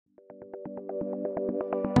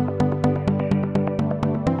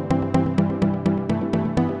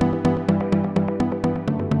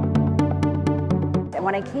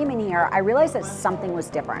when I came in here, I realized that something was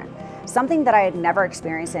different, something that I had never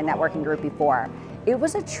experienced in a networking group before. It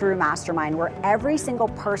was a true mastermind where every single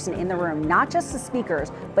person in the room, not just the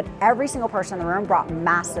speakers, but every single person in the room brought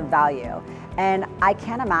massive value. And I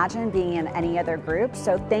can't imagine being in any other group.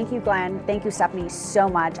 So thank you, Glenn. Thank you, Stephanie, so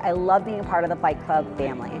much. I love being a part of the Flight Club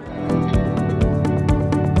family.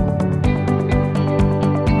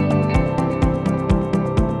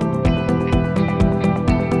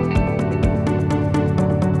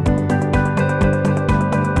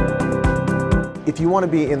 If you want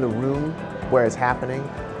to be in the room where it's happening,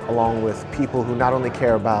 along with people who not only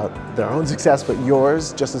care about their own success, but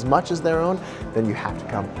yours just as much as their own, then you have to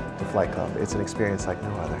come to Flight Club. It's an experience like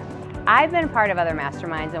no other. I've been part of other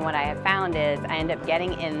masterminds, and what I have found is I end up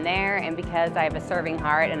getting in there, and because I have a serving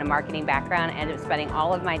heart and a marketing background, I end up spending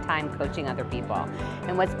all of my time coaching other people.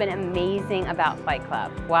 And what's been amazing about Flight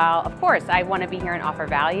Club, while of course I want to be here and offer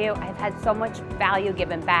value, I've had so much value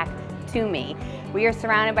given back to me. We are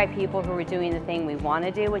surrounded by people who are doing the thing we want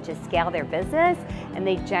to do, which is scale their business, and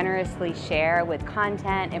they generously share with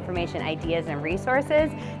content, information, ideas, and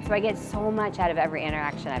resources. So I get so much out of every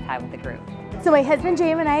interaction I've had with the group. So my husband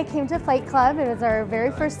James and I came to Flight Club. It was our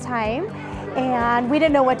very first time, and we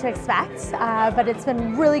didn't know what to expect, but it's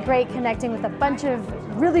been really great connecting with a bunch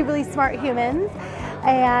of really, really smart humans,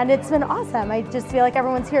 and it's been awesome. I just feel like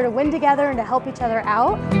everyone's here to win together and to help each other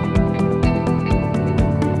out.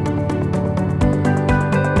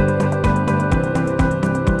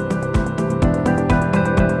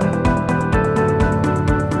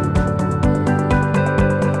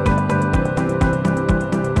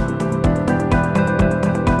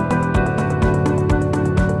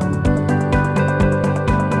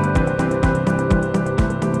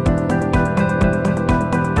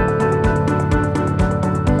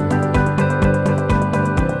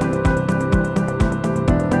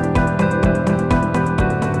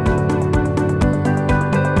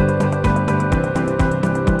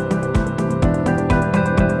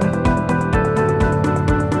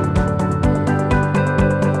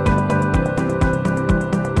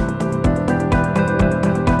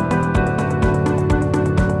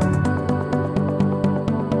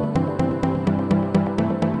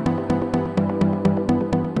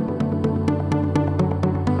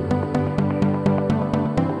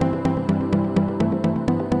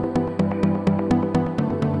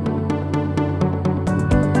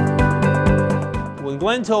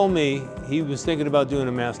 Glenn told me he was thinking about doing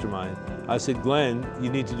a mastermind. I said, Glenn, you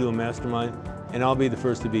need to do a mastermind, and I'll be the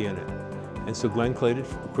first to be in it. And so Glenn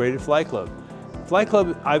created Flight Club. Flight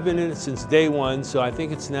Club, I've been in it since day one, so I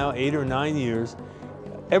think it's now 8 or 9 years.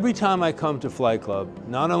 Every time I come to Flight Club,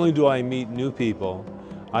 not only do I meet new people,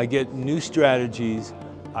 I get new strategies.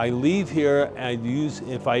 I leave here and I use,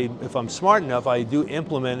 if I'm smart enough, I do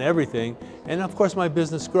implement everything, and of course my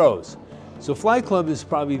business grows. So Flight Club is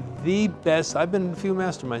probably the best, I've been in a few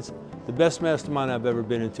masterminds, the best mastermind I've ever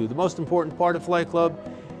been into. The most important part of Flight Club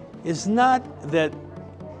is not that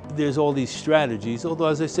there's all these strategies, although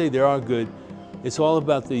as I say, they are good. It's all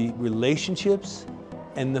about the relationships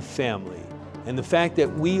and the family, and the fact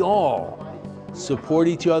that we all support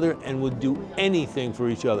each other and would do anything for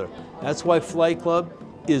each other. That's why Flight Club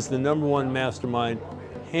is the #1 mastermind,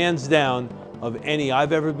 hands down, of any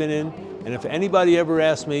I've ever been in. And if anybody ever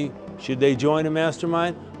asked me, should they join a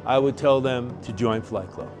mastermind, I would tell them to join Flight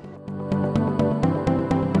Club.